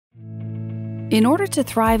In order to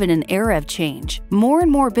thrive in an era of change, more and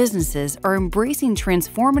more businesses are embracing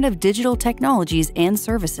transformative digital technologies and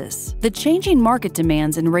services. The changing market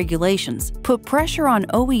demands and regulations put pressure on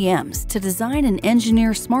OEMs to design and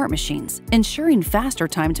engineer smart machines, ensuring faster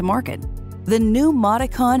time to market. The new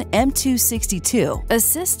Modicon M262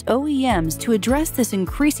 assists OEMs to address this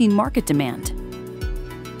increasing market demand.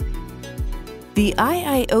 The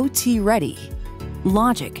IIoT-ready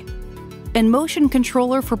logic and motion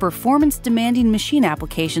controller for performance-demanding machine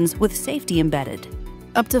applications with safety embedded.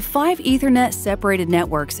 Up to 5 Ethernet-separated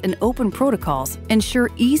networks and open protocols ensure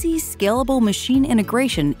easy, scalable machine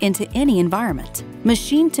integration into any environment.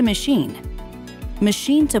 Machine-to-machine,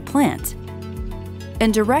 machine-to-plant,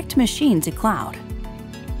 and direct machine-to-cloud.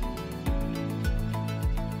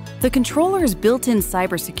 The controller's built-in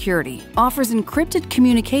cybersecurity offers encrypted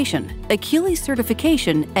communication, Achilles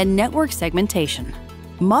certification, and network segmentation.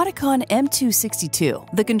 Modicon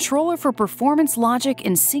M262, the controller for performance logic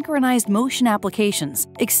and synchronized motion applications,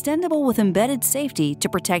 extendable with embedded safety to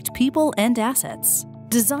protect people and assets.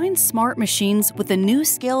 Design smart machines with the new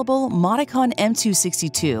scalable Modicon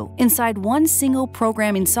M262 inside one single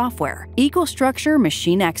programming software, EcoStruxure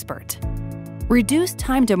Machine Expert. Reduce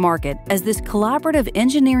time to market as this collaborative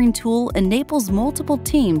engineering tool enables multiple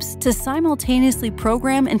teams to simultaneously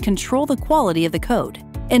program and control the quality of the code,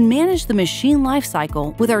 and manage the machine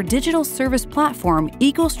lifecycle with our digital service platform,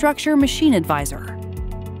 EcoStruxure Machine Advisor.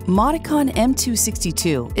 Modicon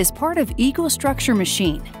M262 is part of EcoStruxure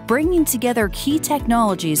Machine, bringing together key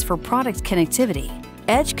technologies for product connectivity,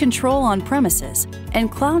 edge control on premises, and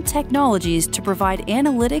cloud technologies to provide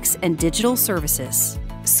analytics and digital services.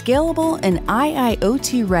 Scalable and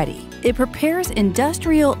IIoT-ready, it prepares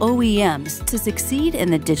industrial OEMs to succeed in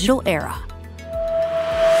the digital era.